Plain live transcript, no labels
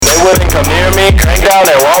couldn't come near me. Crank down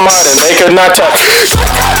at Walmart and they could not touch.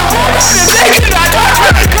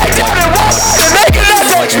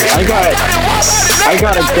 I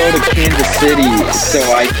gotta go to Kansas City so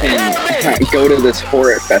I can go to this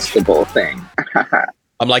horror festival thing.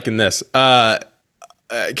 I'm liking this.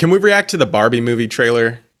 Can we react to the Barbie movie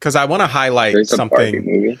trailer? Because I want to highlight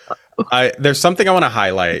something. There's something I want to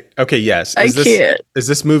highlight. Okay, yes. Is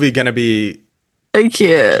this movie going to be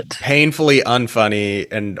painfully unfunny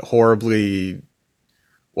and horribly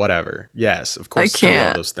whatever? Yes, of course. I can't.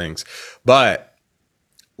 All those things. But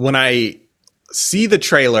when I see the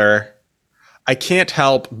trailer, I can't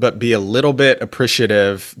help but be a little bit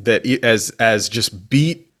appreciative that as just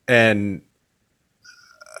beat and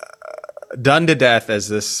done to death as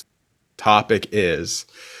this topic is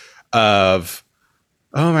of,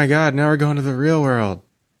 oh my God, now we're going to the real world.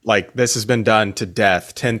 Like, this has been done to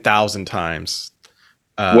death 10,000 times.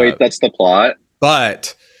 Wait, that's the plot?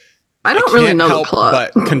 But I don't really know the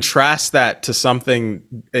plot. But contrast that to something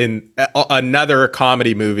in another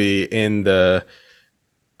comedy movie in the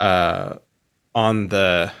on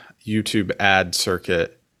the YouTube ad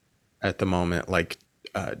circuit at the moment, like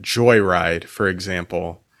Joyride, for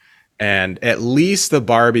example. And at least the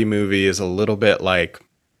Barbie movie is a little bit like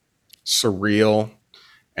surreal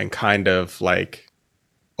and kind of like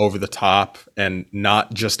over the top and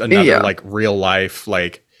not just another like real life,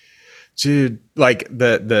 like, dude, like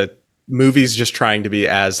the movie's just trying to be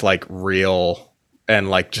as like real and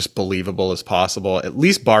like just believable as possible. At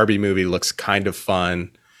least Barbie movie looks kind of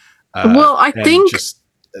fun. Well, I think just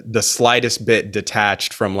the slightest bit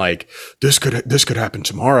detached from like this could happen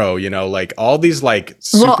tomorrow, you know, like all these like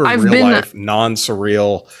super real life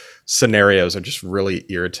non-surreal scenarios are just really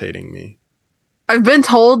irritating me. I've been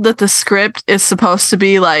told that the script is supposed to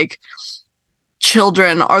be like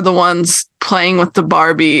children are the ones playing with the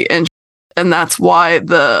Barbie and that's why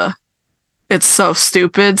it's so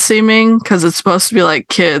stupid seeming, because it's supposed to be like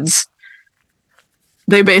kids.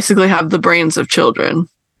 They basically have the brains of children.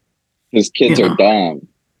 Because kids are dumb.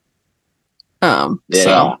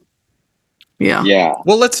 So yeah.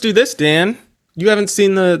 Well, let's do this, Dan. You haven't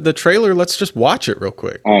seen the trailer. Let's just watch it real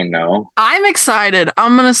quick. Oh no. I'm excited.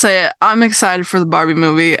 I'm gonna say it. I'm excited for the Barbie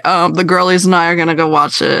movie. The girlies and I are gonna go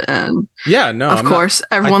watch it, and of course,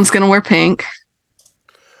 everyone's gonna wear pink.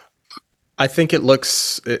 I think it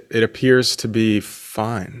appears to be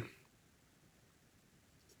fine.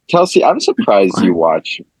 Kelsey, I'm surprised you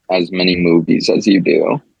watch as many movies as you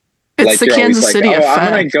do. It's like, the Kansas City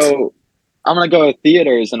effect. I'm gonna go to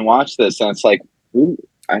theaters and watch this, and it's like, ooh,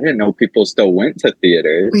 I didn't know people still went to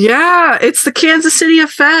theaters. Yeah, it's the Kansas City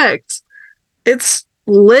effect. It's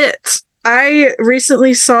lit. I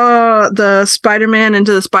recently saw the Spider-Man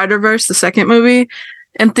Into the Spider-Verse, the second movie,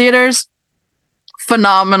 in theaters.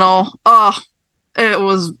 Phenomenal. Oh, it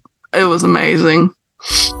was amazing.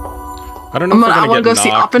 I don't know if I want to go see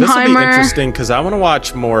Oppenheimer. This will be interesting because I want to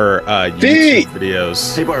watch more YouTube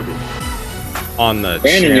videos. Hey, Barbie. On the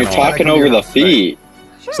Brandon, channel. you're talking over the feet.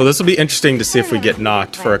 So this will be interesting to see if we get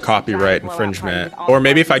knocked for a copyright infringement, or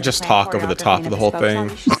maybe if I just talk over the top of the whole thing,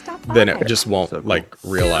 then it just won't like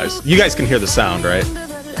realize. You guys can hear the sound, right?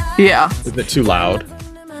 Yeah. Is it too loud?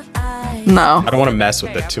 No. I don't want to mess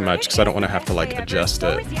with it too much because I don't want to have to like adjust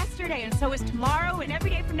it.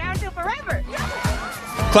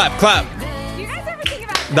 Clap, clap.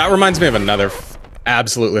 That reminds me of another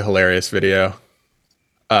absolutely hilarious video.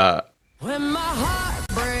 When my heart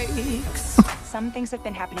breaks. Some things have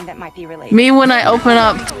been happening that might be related. Me when I open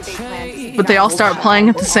up, but they all start playing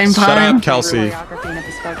at the same time. Shut up, Kelsey.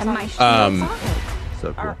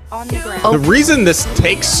 So cool. The reason this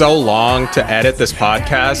takes so long to edit this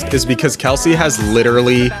podcast is because Kelsey has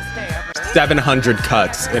literally 700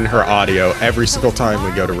 cuts in her audio every single time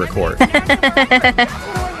we go to record.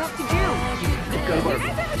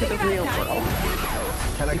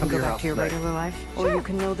 You can go back to your regular life, or you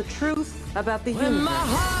can know the truth about the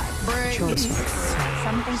universe.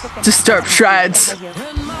 Disturb shreds.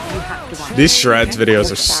 These shreds videos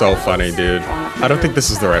are so funny, dude. I don't think this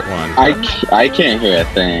is the right one. I can't hear a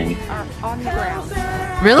thing.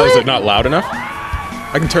 Really? Oh, is it not loud enough?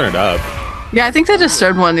 I can turn it up. Yeah, I think the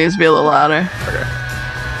disturbed one needs to be a little louder. Okay.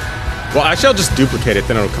 Well, actually, I'll just duplicate it,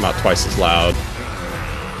 then it'll come out twice as loud.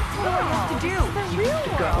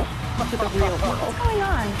 To the real world. What's going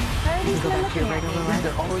on? How are these men looking at me?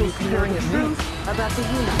 Or you can hear the truth about the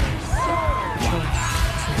universe.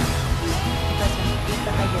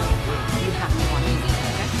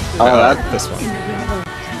 That's this one.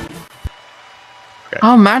 Okay.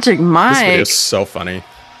 Oh, Magic Mike. This video is so funny. It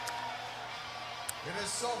is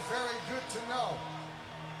so very good to know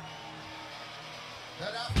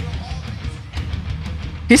that after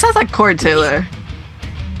all He sounds like Cord Taylor.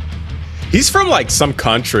 He's from like some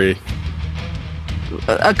country.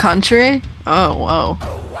 A country? Oh, whoa.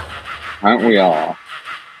 Aren't we all?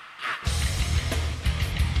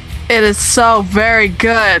 It is so very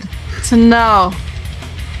good to know.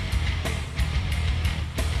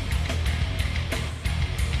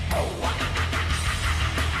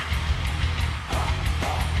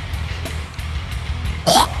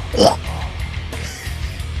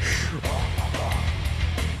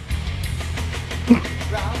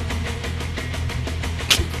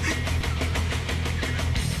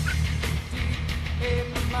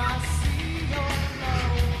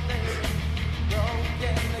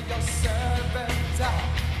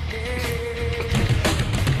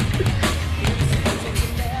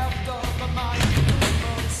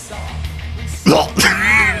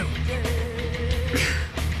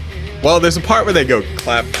 Well, there's a part where they go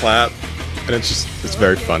clap, clap, and it's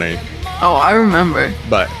very funny. Oh, I remember.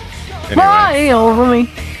 But anyway, Fly over me.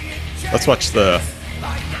 let's watch the.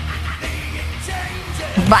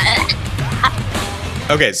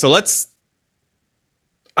 Okay, so let's.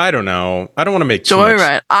 I don't know. I don't want to make too much.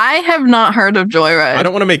 Joyride. I have not heard of Joyride. I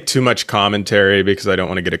don't want to make too much commentary because I don't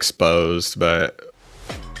want to get exposed, but.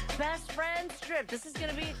 Best friend strip. This is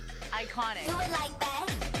gonna be iconic. You would like that.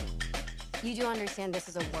 You do understand this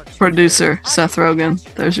is a work. Producer Seth Rogen.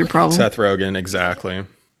 There's your problem. Seth Rogen, exactly.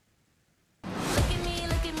 Look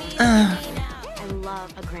at me. I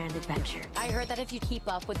love a grand adventure. I heard that if you keep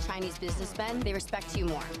up with Chinese businessmen, they respect you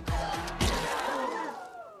more.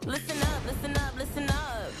 Listen up, listen up, listen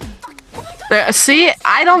up. There, see,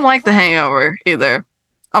 I don't like The Hangover either.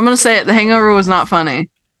 I'm gonna say it. The Hangover was not funny.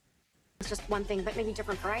 It's just one thing, but maybe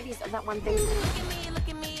different varieties of that one thing.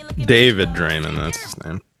 David Draymond, that's his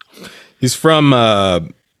name. He's from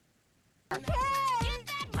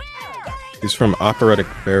operatic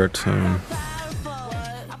baritone.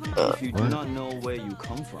 If you do not know where you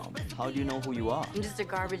come from, how do you know who you are? I'm just a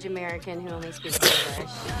garbage American who only speaks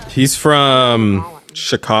English. He's from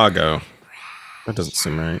Chicago. That doesn't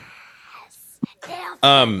seem right.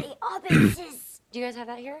 Do you guys have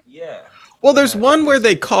that here? Yeah. Well, there's one where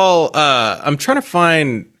they call. I'm trying to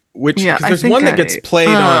find which. Yeah, 'cause there's one that gets played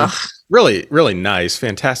on. Really, really nice,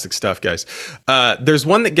 fantastic stuff, guys. There's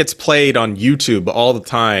one that gets played on YouTube all the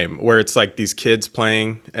time, where it's like these kids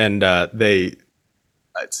playing, and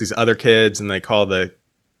it's these other kids, and they call the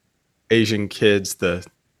Asian kids the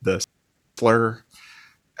slur,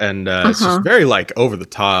 and it's just very like over the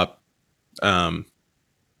top, and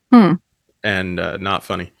not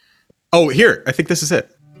funny. Oh, here, I think this is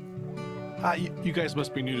it. You guys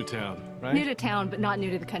must be new to town, right? New to town, but not new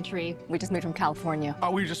to the country. We just moved from California.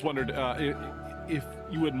 We just wondered if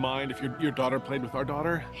you wouldn't mind if your daughter played with our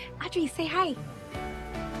daughter. Audrey, say hi. You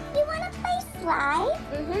want to play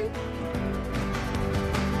slide?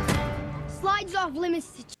 Slides off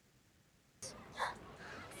limits to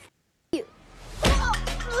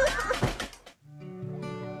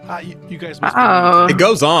you guys must be new to It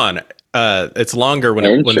goes on. It's longer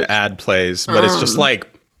when the ad plays, but it's just like,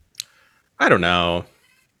 I don't know.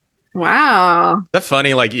 Wow. That's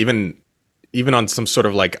funny. Like even on some sort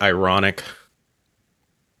of like ironic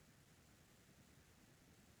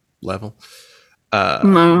level.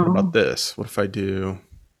 No. What about this? What if I do?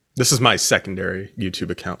 This is my secondary YouTube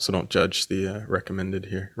account, so don't judge the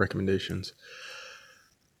recommendations.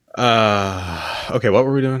 Okay, what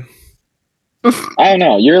were we doing? I don't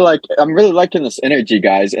know. You're like, I'm really liking this energy,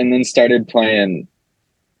 guys, and then started playing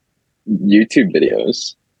YouTube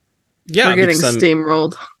videos. Yeah, we're getting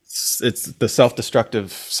steamrolled. It's the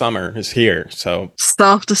self-destructive summer is here, so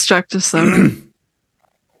self-destructive summer.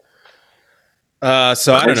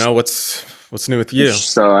 So I don't know what's new with you.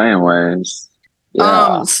 So, anyways,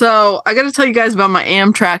 yeah. So I got to tell you guys about my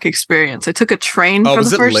Amtrak experience. I took a train for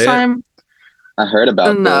the first time. I heard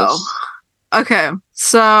about this. Okay,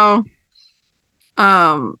 so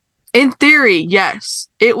in theory, yes,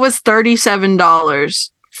 it was $37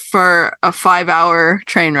 for a 5-hour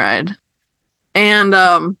train ride. And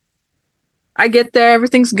I get there,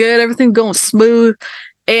 everything's good, everything's going smooth,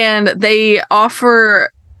 and they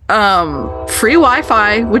offer free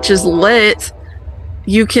Wi-Fi, which is lit.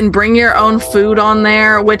 You can bring your own food on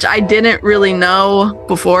there, which I didn't really know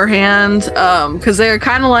beforehand, because they're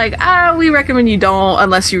kind of like, we recommend you don't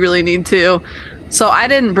unless you really need to. So I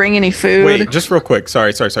didn't bring any food. Wait, just real quick.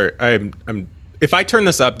 Sorry. I'm. If I turn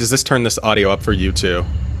this up, does this turn this audio up for you too?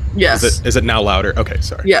 Yes. Is it now louder? Okay,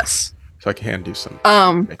 sorry. Yes. So I can do some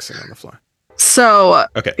mixing on the fly. So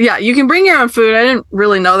okay. Yeah, you can bring your own food. I didn't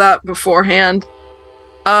really know that beforehand.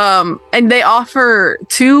 And they offer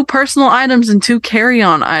 2 personal items and 2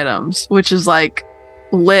 carry-on items, which is like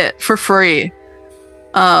lit for free.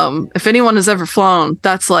 If anyone has ever flown,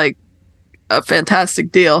 that's like a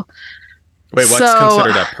fantastic deal. Wait, what's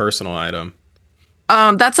considered a personal item?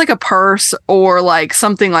 That's like a purse or like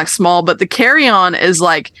something like small, but the carry-on is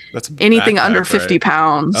like anything under 50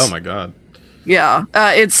 pounds. Oh my God. Yeah.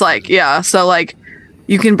 It's like, yeah. So like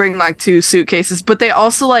you can bring like 2 suitcases, but they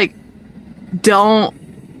also like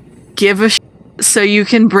don't give a shit. So you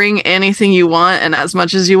can bring anything you want and as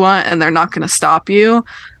much as you want, and they're not going to stop you.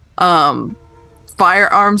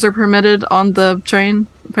 Firearms are permitted on the train,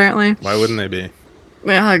 apparently. Why wouldn't they be?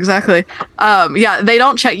 Yeah, exactly. Yeah, they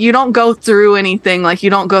don't check. You don't go through anything. Like, you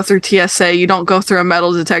don't go through TSA. You don't go through a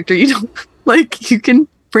metal detector. You don't, like, you can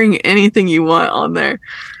bring anything you want on there.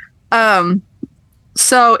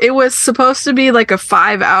 So it was supposed to be like a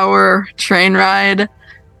 5-hour train ride.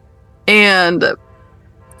 And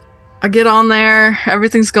I get on there.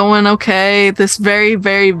 Everything's going okay. This very,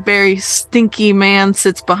 very, very stinky man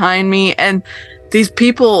sits behind me. And these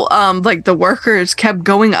people, like the workers, kept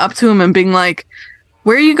going up to him and being like,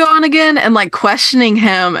 "Where are you going again?" And like questioning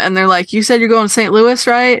him. And they're like, "You said you're going to St. Louis,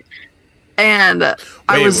 right?" And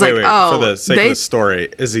I was like, "Oh, for the sake of the story,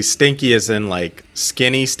 is he stinky as in like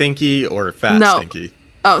skinny stinky or fat stinky?"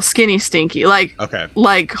 Oh, skinny stinky. Like, okay.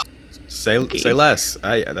 Like, say less.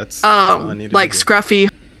 That's all I need. Like scruffy,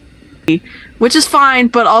 which is fine.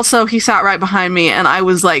 But also he sat right behind me and I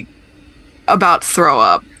was like about to throw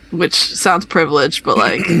up, which sounds privileged, but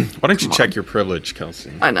like, why don't you check your privilege,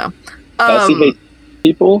 Kelsey? I know. Kelsey hates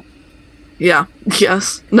people. Yeah.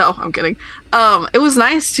 Yes. No, I'm kidding. It was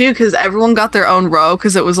nice too because everyone got their own row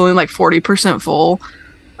because it was only like 40% full.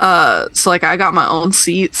 So like I got my own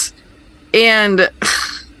seats, and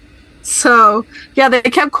so yeah, they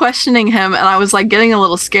kept questioning him, and I was like getting a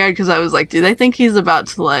little scared because I was like, do they think he's about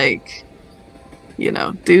to like, you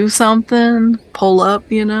know, do something, pull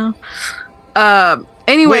up, you know?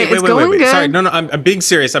 Anyway, it's going good. Sorry, no, I'm being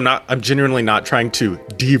serious. I'm genuinely not trying to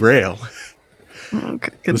derail.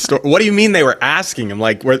 Okay, the what do you mean they were asking him?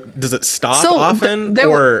 Like, does it stop often,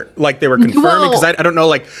 or like they were confirming? Because I don't know,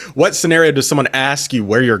 like, what scenario does someone ask you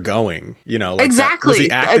where you're going? You know, like exactly. Was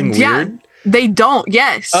he acting weird? They don't.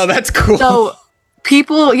 Yes. Oh, that's cool. So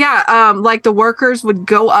people, like the workers would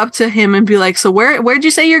go up to him and be like, "So where'd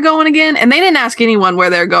you say you're going again?" And they didn't ask anyone where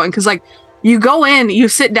they're going because like you go in, you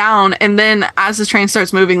sit down, and then as the train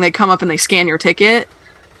starts moving, they come up and they scan your ticket,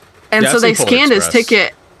 and so they scanned his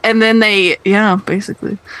ticket. And then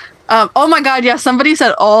basically. Oh my God, yeah, somebody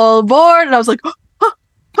said all aboard, and I was like,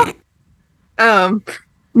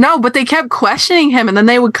 no, but they kept questioning him, and then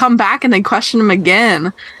they would come back and they'd question him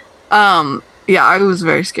again. Yeah, I was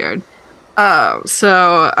very scared.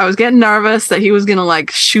 So I was getting nervous that he was gonna like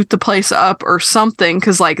shoot the place up or something,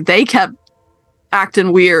 because like they kept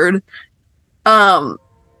acting weird.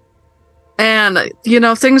 And, you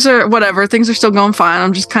know, things are still going fine.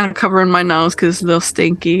 I'm just kind of covering my nose because it's a little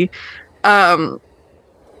stinky.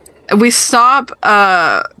 We stop,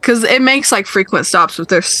 because it makes like frequent stops, but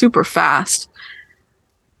they're super fast.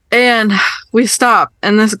 And we stop,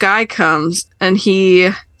 and this guy comes, and he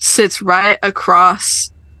sits right across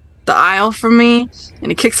the aisle from me, and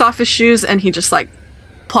he kicks off his shoes, and he just like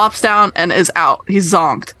plops down and is out. He's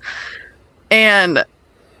zonked. And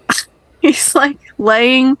he's like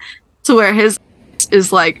laying to where his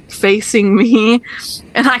is like facing me,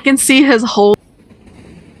 and I can see his whole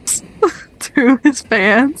through his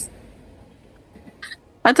pants.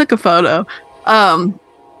 I took a photo.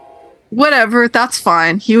 Whatever, that's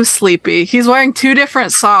fine. He was sleepy. He's wearing 2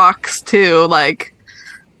 different socks too, like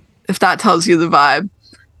if that tells you the vibe.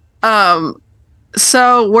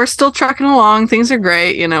 So we're still trucking along. Things are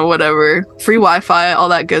great, you know, whatever. Free Wi-Fi, all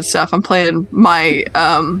that good stuff. I'm playing my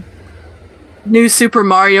new Super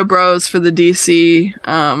Mario Bros. For the DC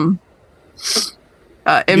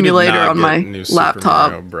emulator on my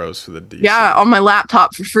laptop. Mario Bros. For the DC. Yeah, on my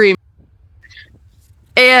laptop for free.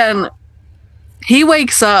 And he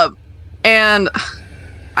wakes up, and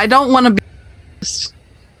I don't want to be,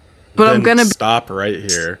 but then I'm gonna stop right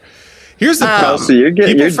here. Here's the Kelsey, you're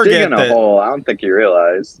digging a hole. I don't think you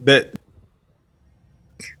realize that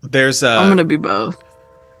there's I'm gonna be both.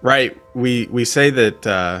 Right. We say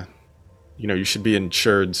that you know, you should be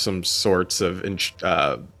insured some sorts of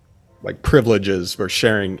like privileges for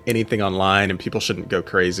sharing anything online, and people shouldn't go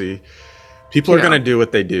crazy. People are going to do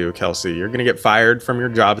what they do, Kelsey. You're going to get fired from your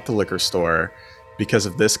job at the liquor store because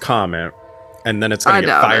of this comment, and then it's going to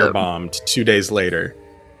get firebombed 2 days later.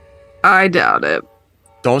 I doubt it.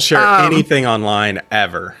 Don't share anything online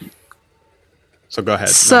ever. So go ahead.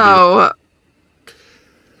 So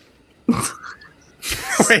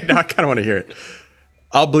wait, no, I kind of want to hear it.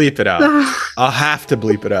 I'll bleep it out. I'll have to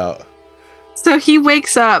bleep it out. So he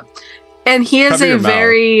wakes up, And he is a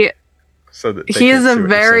very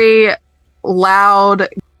loud,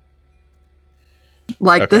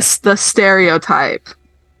 like the stereotype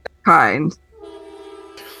kind.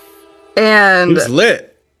 And he's lit.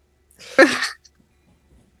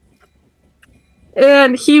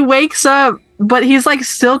 And he wakes up, but he's like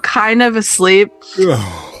still kind of asleep.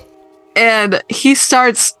 And he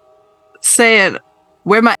starts saying,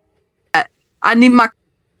 "Where my at? I need my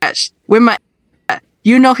cash. Where my at?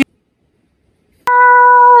 You know he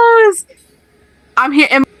I'm here."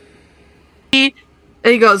 And he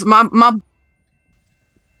goes, my and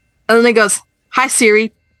then he goes, "Hi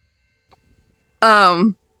Siri."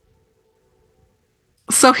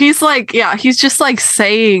 So he's like, yeah, he's just like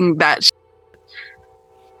saying that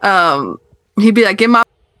he'd be like, "Get my,"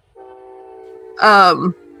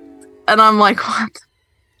 and I'm like, what?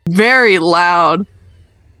 Very loud.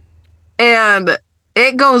 And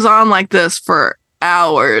it goes on like this for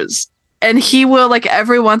hours. And he will, like,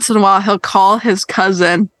 every once in a while, he'll call his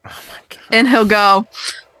cousin. Oh my God. And he'll go,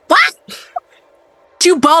 "What?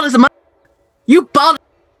 You bald as a mother. You bald.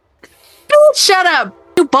 Shut up.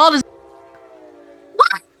 You bald as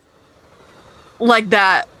what?" Like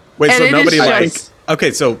that. Wait, and so nobody just,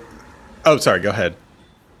 okay, so sorry, go ahead.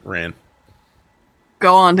 Ran.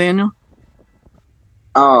 Go on, Daniel.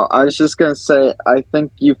 Oh, I was just gonna say, I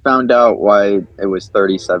think you found out why it was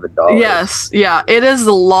 $37. Yes, yeah, it is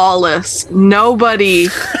lawless. Nobody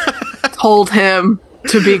told him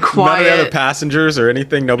to be quiet. None of the other passengers or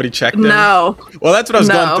anything. Nobody checked him. No. Well, that's what I was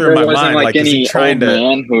going through in my mind. Like is he any trying old to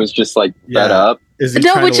man who was just like fed up? Is he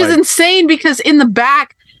which is insane because in the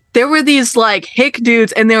back there were these like hick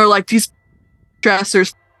dudes, and they were like these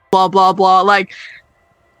dressers, blah blah blah, like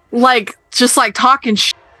just like talking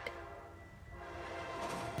shit.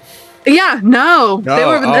 Yeah, no, they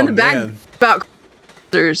were in the back about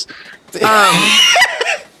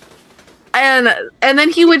and then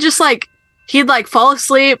he would just like he'd like fall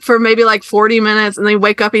asleep for maybe like 40 minutes, and then he'd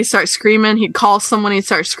wake up, he'd start screaming, he'd call someone, he'd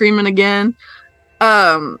start screaming again.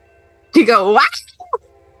 He'd go, "What?"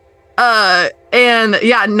 And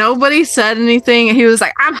yeah, nobody said anything. He was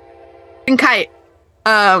like, "I'm a kite."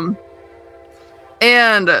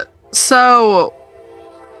 And so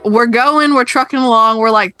we're trucking along. We're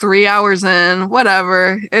like 3 hours in,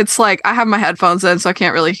 whatever. It's like, I have my headphones in, so I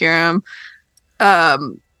can't really hear him.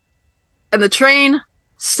 And the train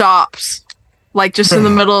stops, like just in the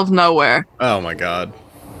middle of nowhere. Oh my God.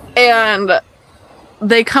 And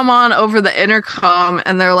they come on over the intercom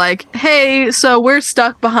and they're like, "Hey, so we're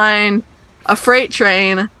stuck behind a freight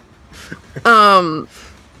train." And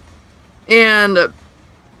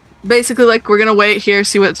basically, like, we're gonna wait here,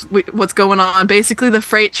 see what's going on. Basically, the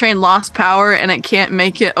freight train lost power and it can't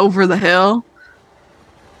make it over the hill.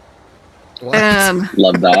 What? And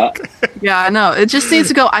love that. Yeah, I know. It just needs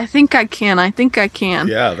to go. I think I can.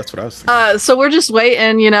 Yeah, that's what I was thinking. So we're just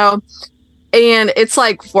waiting, and it's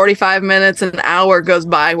like 45 minutes, an hour goes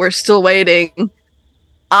by. We're still waiting.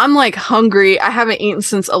 I'm like hungry. I haven't eaten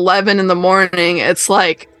since 11 in the morning. It's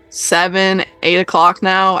like 7, 8 o'clock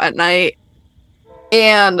now at night.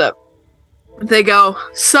 And they go,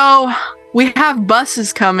 "So we have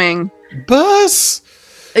buses coming." Bus?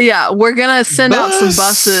 Yeah, we're going to send out some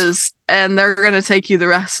buses and they're going to take you the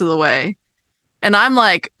rest of the way. And I'm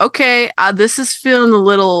like, okay, this is feeling a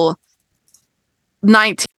little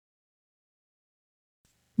 19,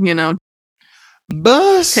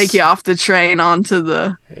 bus. Take you off the train onto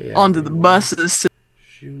the buses.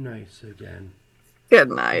 Shoe Nice again. Good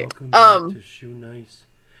night. Welcome back to Shoe Nice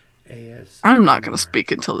AS. I'm not going to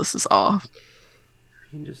speak until this is off.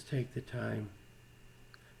 You can just take the time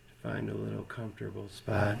to find a little comfortable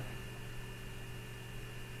spot.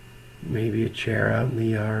 Maybe a chair out in the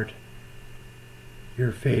yard.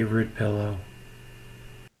 Your favorite pillow.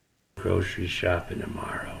 Grocery shopping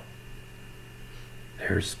tomorrow.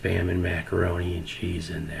 There's Spam and macaroni and cheese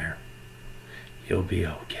in there. You'll be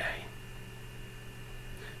okay.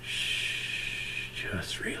 Shh,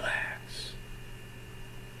 just relax.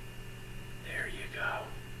 There you go.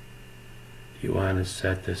 If you want to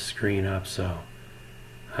set the screen up so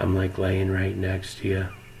I'm like laying right next to you,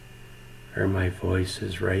 or my voice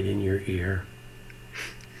is right in your ear,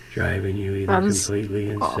 driving you either completely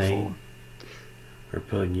insane or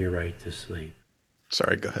putting you right to sleep.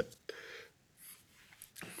 Sorry, go ahead.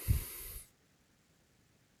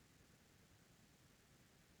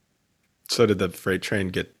 So did the freight train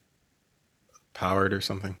get powered or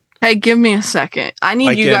something? Hey, give me a second. I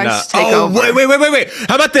need you guys to take over. Wait.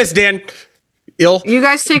 How about this, Dan? You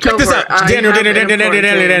guys take over. Check this out.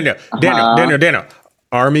 Daniel.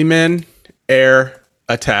 Army men, air,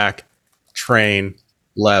 attack, train,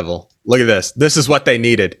 level. Look at this. This is what they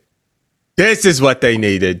needed. This is what they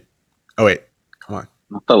needed. Oh, wait. Come on.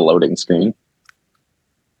 Not the loading screen.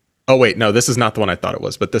 Oh, wait. No, this is not the one I thought it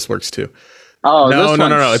was, but this works too. Oh, no.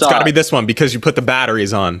 It's got to be this one because you put the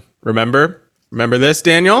batteries on. Remember this,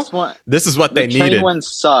 Daniel? This is what they needed. The train one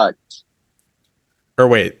sucked. Or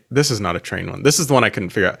wait, this is not a train one. This is the one I couldn't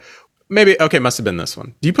figure out. Maybe, okay, must have been this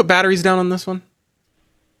one. Do you put batteries down on this one?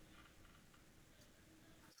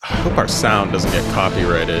 I hope our sound doesn't get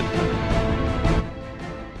copyrighted.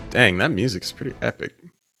 Dang, that music's pretty epic.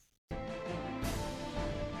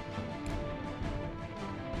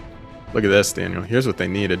 Look at this, Daniel. Here's what they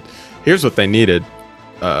needed.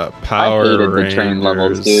 Power Rangers train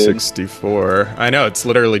levels, dude. 64. I know, it's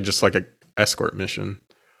literally just like a escort mission.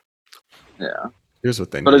 Yeah. Here's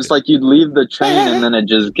what they needed. But it's like you'd leave the train and then it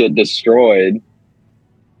just get destroyed.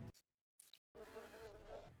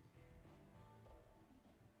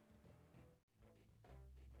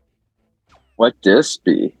 What this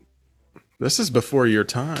be? This is before your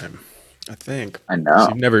time, I think. I know.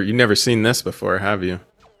 So you've never seen this before, have you?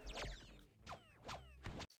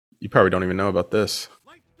 You probably don't even know about this.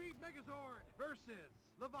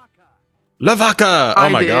 Lavaka! Oh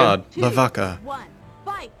my god. Lavaka.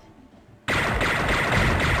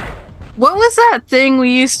 What was that thing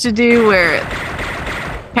we used to do where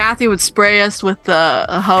Kathy would spray us with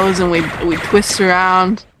a hose and we'd twist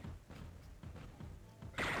around?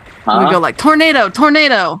 We'd go like tornado,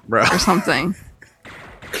 bro, or something.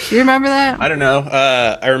 Do you remember that? I don't know.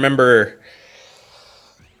 I remember.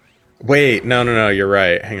 Wait, no. You're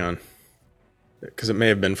right. Hang on, because it may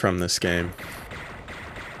have been from this game.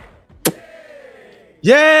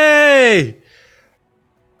 Yay!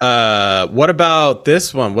 What about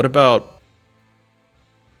this one? What about?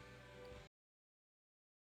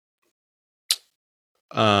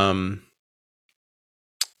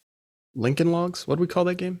 Lincoln Logs? What do we call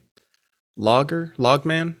that game?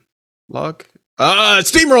 Logman?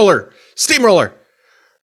 Steamroller!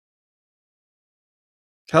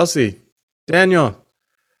 Kelsey, Daniel.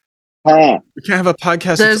 Huh. We can't have a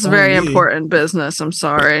podcast. There's very important business. I'm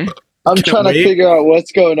sorry. I'm trying to figure out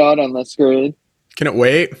what's going on the screen. Can it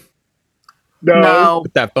wait? No.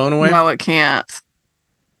 Put that phone away? No, it can't.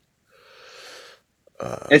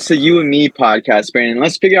 It's a you and me podcast, Brandon.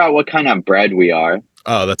 Let's figure out what kind of bread we are.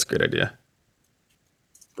 Oh, that's a good idea.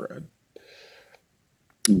 Bread.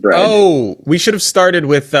 Oh, we should have started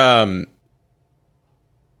with okay.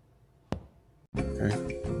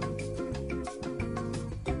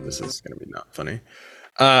 This is gonna be not funny.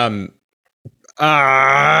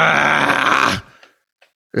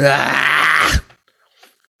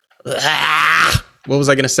 What was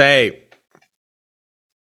I gonna say?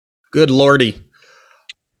 Good lordy.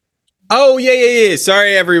 Oh, yeah.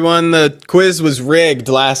 Sorry, everyone. The quiz was rigged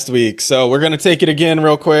last week, so we're going to take it again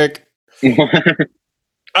real quick.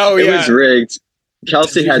 Oh, it was rigged.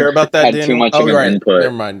 Kelsey had too much of an input.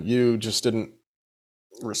 Never mind. You just didn't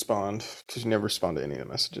respond because you never respond to any of the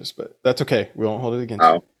messages, but that's okay. We won't hold it against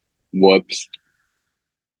you. Whoops.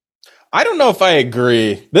 I don't know if I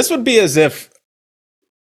agree. This would be as if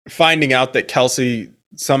finding out that Kelsey's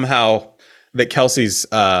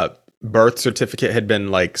birth certificate had been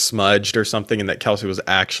like smudged or something, and that Kelsey was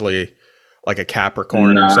actually like a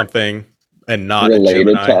Capricorn or something, and not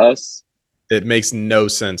related to us. It makes no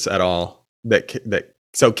sense at all.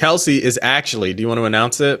 So Kelsey is actually. Do you want to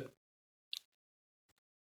announce it?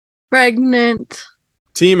 Pregnant.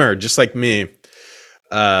 Teamer, just like me.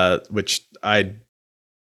 Which I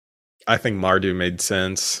think Mardu made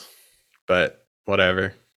sense, but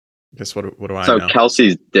whatever. Guess what do I know? So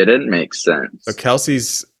Kelsey's didn't make sense. So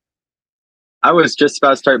Kelsey's. I was just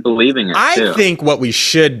about to start believing it, I think what we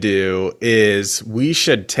should do is we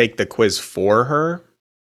should take the quiz for her.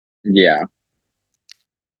 Yeah.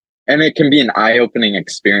 And it can be an eye-opening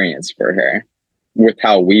experience for her with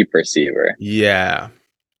how we perceive her. Yeah.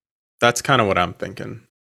 That's kind of what I'm thinking.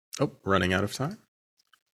 Oh, running out of time.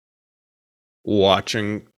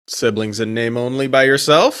 Watching Siblings in Name Only by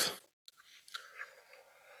yourself.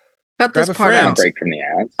 Cut this part out. Break from the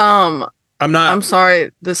ads. I'm sorry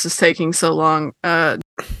this is taking so long.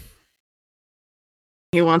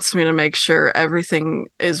 He wants me to make sure everything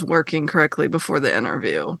is working correctly before the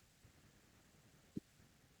interview.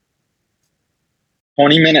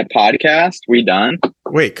 20-minute podcast? We done?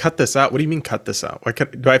 Wait, cut this out? What do you mean cut this out?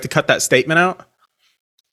 Do I have to cut that statement out?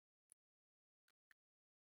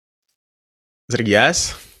 Is it a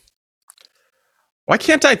yes? Why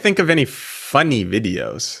can't I think of any funny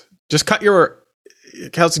videos? Just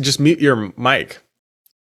Kelsey, just mute your mic.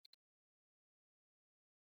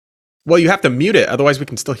 Well, you have to mute it, otherwise we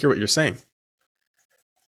can still hear what you're saying.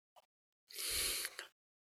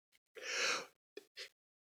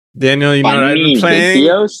 Daniel, you know what I've been playing?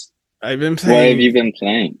 Videos? I've been playing. What have you been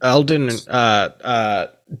playing? Elden,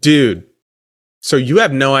 dude. So you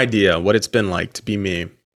have no idea what it's been like to be me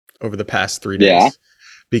over the past 3 days. Yeah.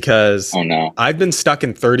 Because oh no, I've been stuck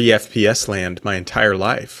in 30 FPS land my entire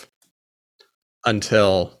life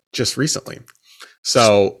until just recently.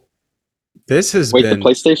 So this has been. Wait, the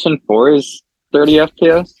PlayStation 4 is 30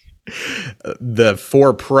 FPS? The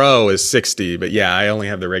 4 Pro is 60, but yeah, I only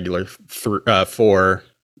have the regular 4 regular.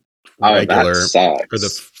 That sucks. Or the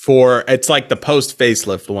 4. It's like the post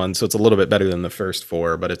facelift one, so it's a little bit better than the first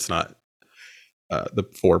 4, but it's not the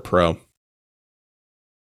 4 Pro.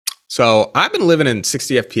 So I've been living in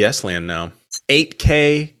 60 FPS land now.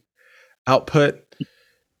 8K output,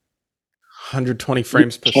 120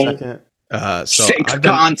 frames per second. So 6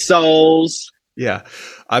 consoles. Yeah,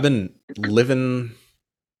 I've been living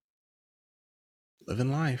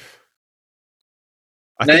life.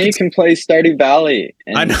 Now you can play Stardew Valley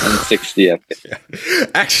in 60 FPS. Yeah.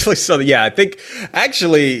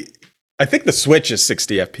 Actually, I think the Switch is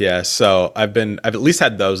 60 FPS. So I've at least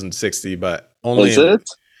had those in 60, but only. Is it?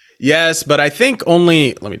 Yes, but I think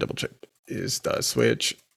only. Let me double check. Is the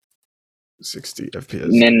Switch 60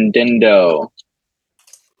 FPS? Nintendo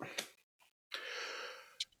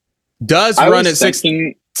does run at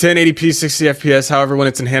 1080p 60 FPS. However, when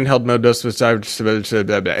it's in handheld mode,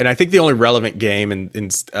 and I think the only relevant game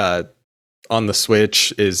on the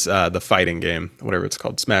Switch is the fighting game, whatever it's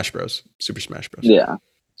called, Smash Bros. Super Smash Bros. Yeah,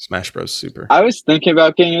 Smash Bros. Super. I was thinking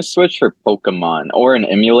about getting a Switch for Pokemon or an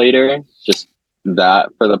emulator, just that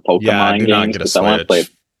for the Pokemon games. Not get a Switch. I want to play.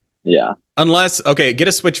 Yeah. Unless, get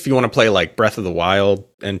a Switch if you want to play like Breath of the Wild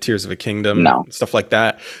and Tears of a Kingdom, stuff like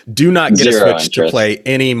that. Do not get a Switch to play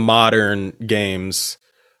any modern games.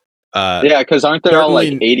 Yeah, because aren't they all like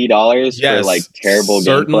 $80 for like terrible gameplay?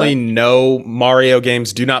 Certainly no Mario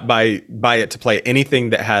games. Do not buy it to play anything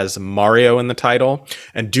that has Mario in the title,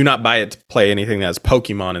 and do not buy it to play anything that has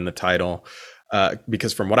Pokemon in the title.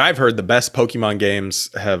 Because from what I've heard, the best Pokemon games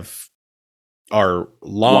are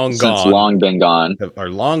long gone. Since long been gone. Are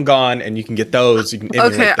long gone, and you can get those. You can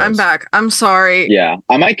emulate those. I'm back. I'm sorry. Yeah,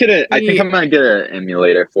 I think I might get an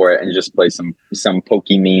emulator for it and just play some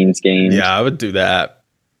Pokemon's games. Yeah, I would do that.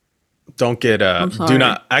 Don't get do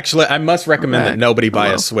not actually. I must recommend that nobody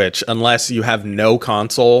buy a Switch unless you have no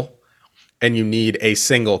console and you need a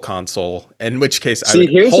single console. In which case, I would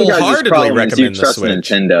wholeheartedly recommend the Switch.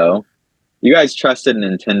 Nintendo. You guys trusted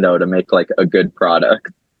Nintendo to make like a good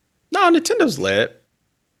product. No, Nintendo's lit.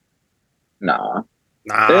 Nah.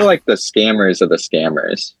 They're like the scammers of the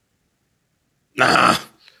scammers. Nah.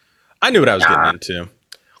 I knew what I was getting into.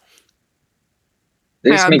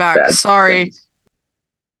 I'm back. Sorry. Things.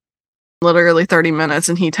 Literally 30 minutes,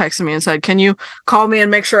 and he texted me and said, "Can you call me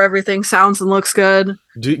and make sure everything sounds and looks good?"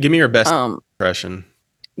 Give me your best impression.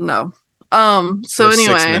 No. So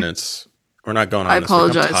anyway, 6 minutes. We're not going on. I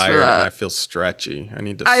apologize for that. I feel stretchy.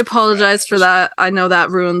 I apologize for that. I know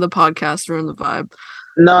that ruined the podcast, ruined the vibe.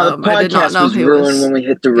 No, the podcast was ruined when we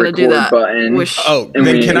hit the record button.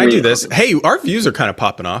 Then can I do this? Hey, our views are kind of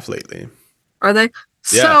popping off lately. Are they?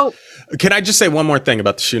 Yeah. So, can I just say one more thing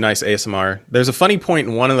about the Shoe Nice ASMR? There's a funny point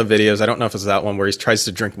in one of the videos. I don't know if it's that one where he tries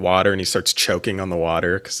to drink water and he starts choking on the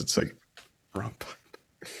water because it's like wrong.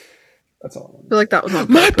 That's all. I feel like that was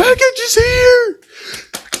my package is here.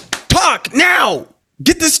 Talk now.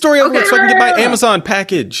 Get this story over so I can get my Amazon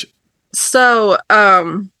package. So,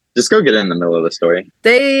 just go get it in the middle of the story.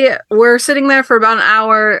 They were sitting there for about an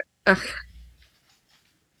hour.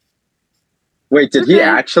 Wait, did he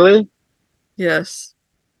actually? Yes.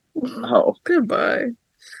 Oh. Goodbye.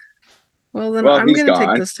 Well, then I'm going to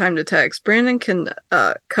take this time to text. Brandon can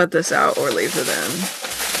cut this out or leave it in.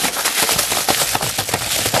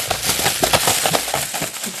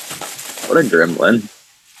 What a gremlin.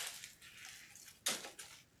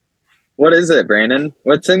 What is it, Brandon?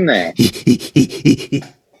 What's in there?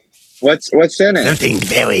 What's in it? Something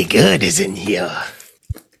very good is in here.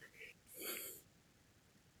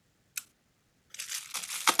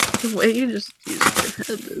 The way you just use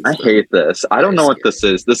your head. I hate this. I don't know what this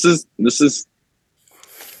is. This is.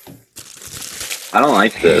 I don't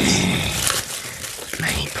like this.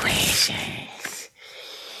 My precious.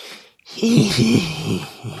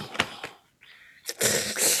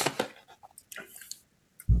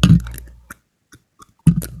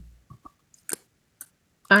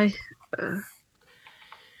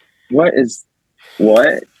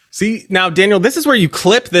 What? See, now, Daniel, this is where you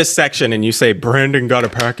clip this section and you say, Brandon got a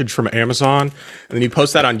package from Amazon. And then you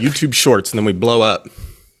post that on YouTube Shorts and then we blow up.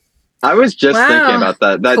 I was just thinking about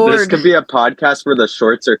that. This could be a podcast where the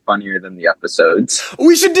shorts are funnier than the episodes.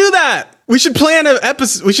 We should do that. We should plan a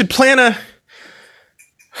episode. We should plan a...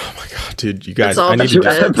 Oh my god, dude, you guys, I need to do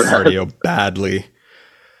some cardio badly.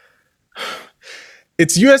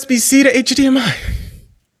 It's USB-C to HDMI.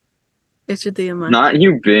 HDMI. Not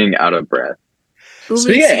you being out of breath.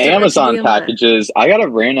 Speaking of Amazon packages, I got a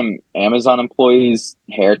random Amazon employee's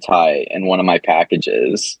hair tie in one of my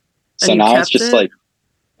packages. So now it's just like,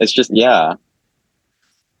 yeah.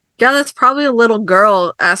 Yeah, that's probably a little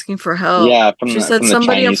girl asking for help. Yeah, she said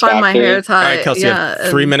somebody will find my hair tie. All right, Kelsey, you have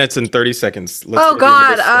 3 minutes and 30 seconds. Let's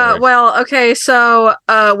God. Well, okay, so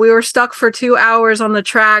we were stuck for 2 hours on the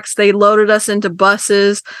tracks. They loaded us into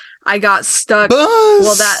buses. I got stuck.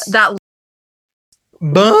 Well, that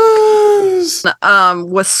bus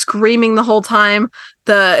was screaming the whole time.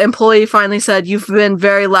 The employee finally said, "You've been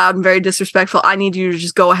very loud and very disrespectful. I need you to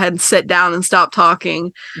just go ahead and sit down and stop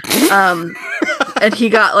talking." And he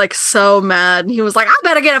got like so mad. He was like, "I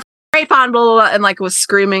better get a refund," blah, blah, blah, and like was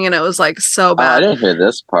screaming, and it was like so bad. I didn't hear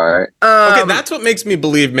this part. Okay, that's what makes me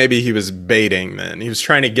believe maybe he was baiting. Then he was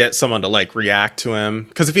trying to get someone to like react to him.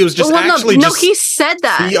 Because if he was just no, he said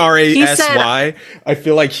that. CRASY, I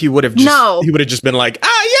feel like he would have just he would have just been like,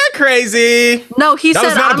 "Oh, you're crazy." No, he said that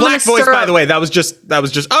was not a black voice, by the way. That was just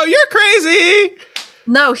 "Oh, you're crazy."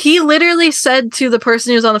 No, he literally said to the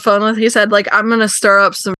person he was on the phone with, he said like, "I'm gonna stir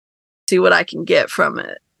up some, see what I can get from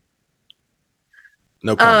it."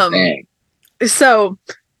 No comment. So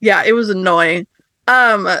yeah, it was annoying.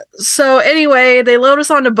 So anyway, they load us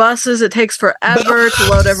onto buses. It takes forever to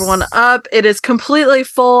load everyone up. It is completely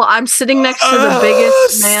full. I'm sitting next to the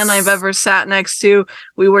biggest man I've ever sat next to.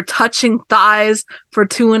 We were touching thighs for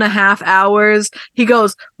 2.5 hours. He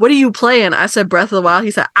goes, "What are you playing?" I said, "Breath of the Wild." He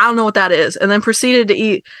said, "I don't know what that is," and then proceeded to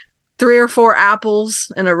eat 3 or 4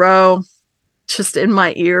 apples in a row. Just in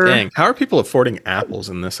my ear. Dang, how are people affording apples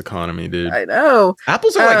in this economy, dude? I know.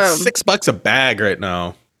 Apples are like $6 a bag right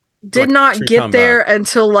now. Did not get there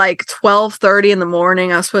until like 12:30 in the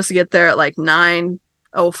morning. I was supposed to get there at like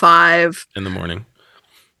 9:05 in the morning.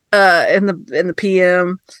 In the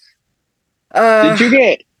PM. Did you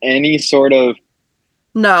get any sort of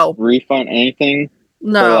refund, anything?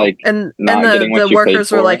 No. For, like, and the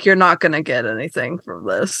workers were like, "You're not gonna get anything from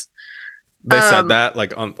this." They said that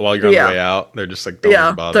like while you're on the way out, they're just like, "Don't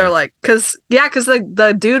even bother." They're like, because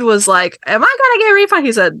the dude was like, "Am I gonna get a refund?"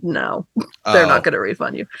 He said, "No, they're not gonna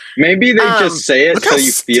refund you." Maybe they just say it so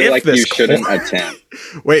you feel like you shouldn't attend.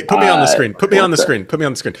 Wait, put me on the screen. Put me on the screen. Put me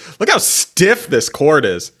on the screen. Look how stiff this cord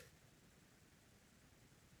is.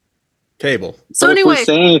 Cable. So but anyway, if we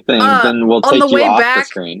say anything, then we'll take you off the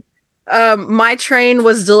screen. My train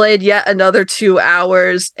was delayed yet another 2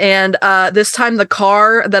 hours, and this time the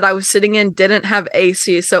car that I was sitting in didn't have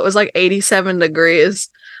AC, so it was like 87 degrees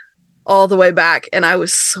all the way back, and I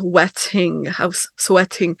was sweating.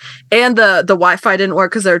 And the Wi-Fi didn't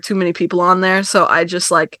work because there were too many people on there, so I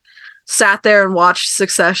just like sat there and watched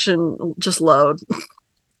Succession just load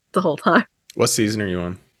the whole time. What season are you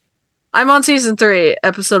on? I'm on season 3,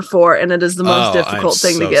 episode 4, and it is the most difficult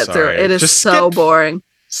thing to get through. It is so boring.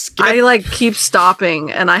 I like keep stopping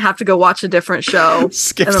and I have to go watch a different show and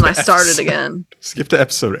then I start it again. Skip to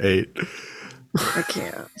episode 8. I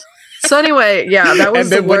can't. So anyway, yeah, that was and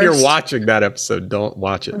then the when worst. You're watching that episode, don't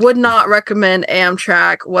watch it. Would not recommend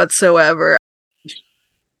Amtrak whatsoever.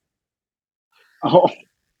 I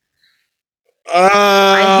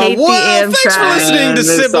hate the Amtrak. Thanks for listening to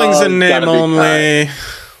Siblings in Name Only.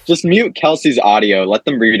 Just mute Kelsey's audio. Let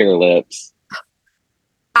them read her lips.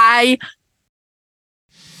 I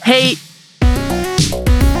hate